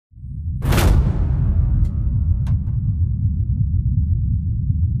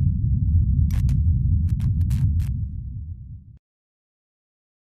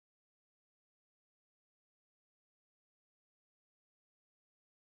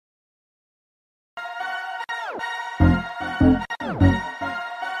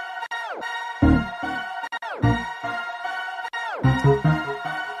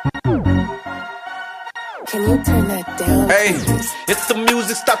you turn that down? Hey, if the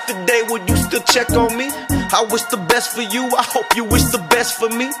music stopped today, would you still check on me? I wish the best for you, I hope you wish the best for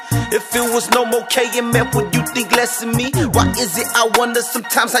me. If it was no more KMF, would you think less of me? Why is it I wonder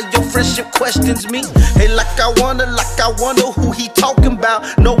sometimes how your friendship questions me? Hey, like I wonder who he talking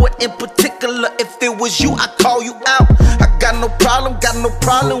about. No one in particular, if it was you, I'd call you out. I got no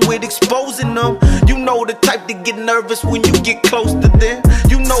problem with exposing them. You know the type to get nervous when you get close to them.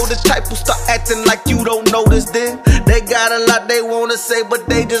 You know the type who start acting like you don't notice them. They got a lot they wanna say, but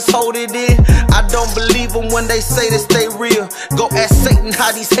they just hold it in. I don't believe them when they say they stay real. Go ask Satan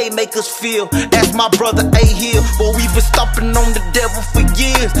how these haymakers feel. Ask my brother A here, boy, we been stomping on the devil for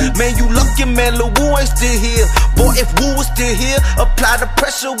years. Man, you lucky, man, Lil Wu ain't still here. Boy, if Wu was still here, apply the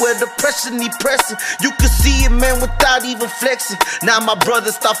pressure where the pressure need pressing. You could see it, man, without even flexing. Now my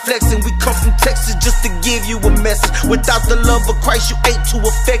brother stop flexing. We come from Texas just to give you a message. Without the love of Christ, you ain't too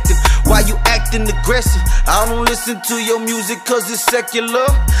effective. Why you acting aggressive? I don't listen to your music cause it's secular.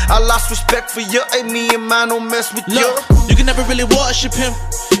 I lost respect for you, hey, me and mine don't mess with you. You can never really worship him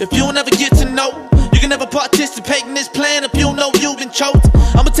if you don't ever get to know. You can never participate in this plan if you don't know you've been choked.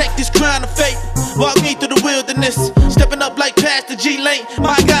 I'ma take this crown of faith, walk me through the wilderness, stepping up like Pastor G Lane.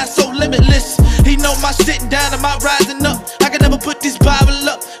 My God's so limitless. He know my sitting down and my rising up. I can never put this Bible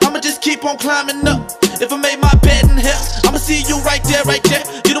up. I'ma just keep on climbing up. If I made my bed in hell, I'ma see you right there, right there.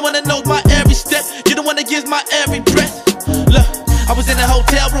 You the one that knows my every step. You the one that gives my every breath. Look, I was in a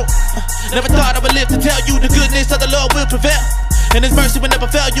hotel room. Never thought I would live to tell you the goodness of the Lord will prevail. And His mercy will never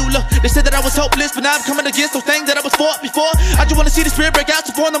fail you. Look, they said that I was hopeless, but now I'm coming against those things that I was for before. I just wanna see the Spirit break out.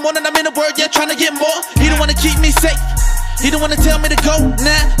 So 4 in the morning, I'm in the Word, yeah, trying to get more. He don't wanna keep me safe. He don't wanna tell me to go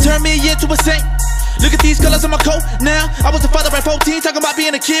now. Turn me into a saint. Look at these colors on my coat now. I was a father at 14, talking about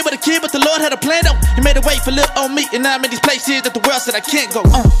being a kid, but the Lord had a plan though. He made a way for little on me, and now I'm in these places that the world said I can't go.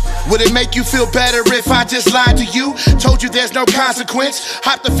 Would it make you feel better if I just lied to you? Told you there's no consequence.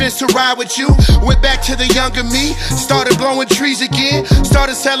 Hopped the fence to ride with you. Went back to the younger me. Started blowing trees again.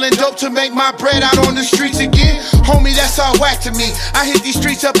 Started selling dope to make my bread out on the streets again. Homie, that's all whack to me. I hit these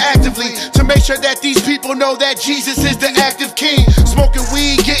streets up actively to make sure that these people know that Jesus is the active king. Smoking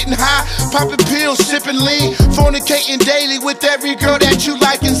weed, getting high, popping pills, sipping lean, fornicating daily with every girl that you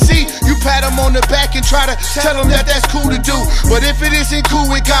like and see. You pat them on the back and try to tell them that that's cool to do. But if it isn't cool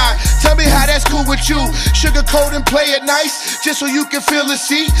with God, tell me how that's cool with you. Sugarcoat and play it nice, just so you can feel the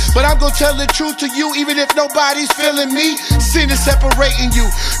seat. But I'm gonna tell the truth to you, even if nobody's feeling me. Sin is separating you.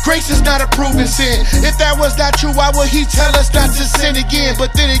 Grace is not a proven sin. If that was not true, why would He tell us not to sin again?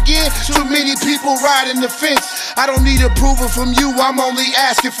 But then again, too many people riding the fence. I don't need approval from you, I'm only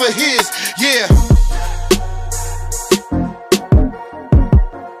asking for His. Yeah.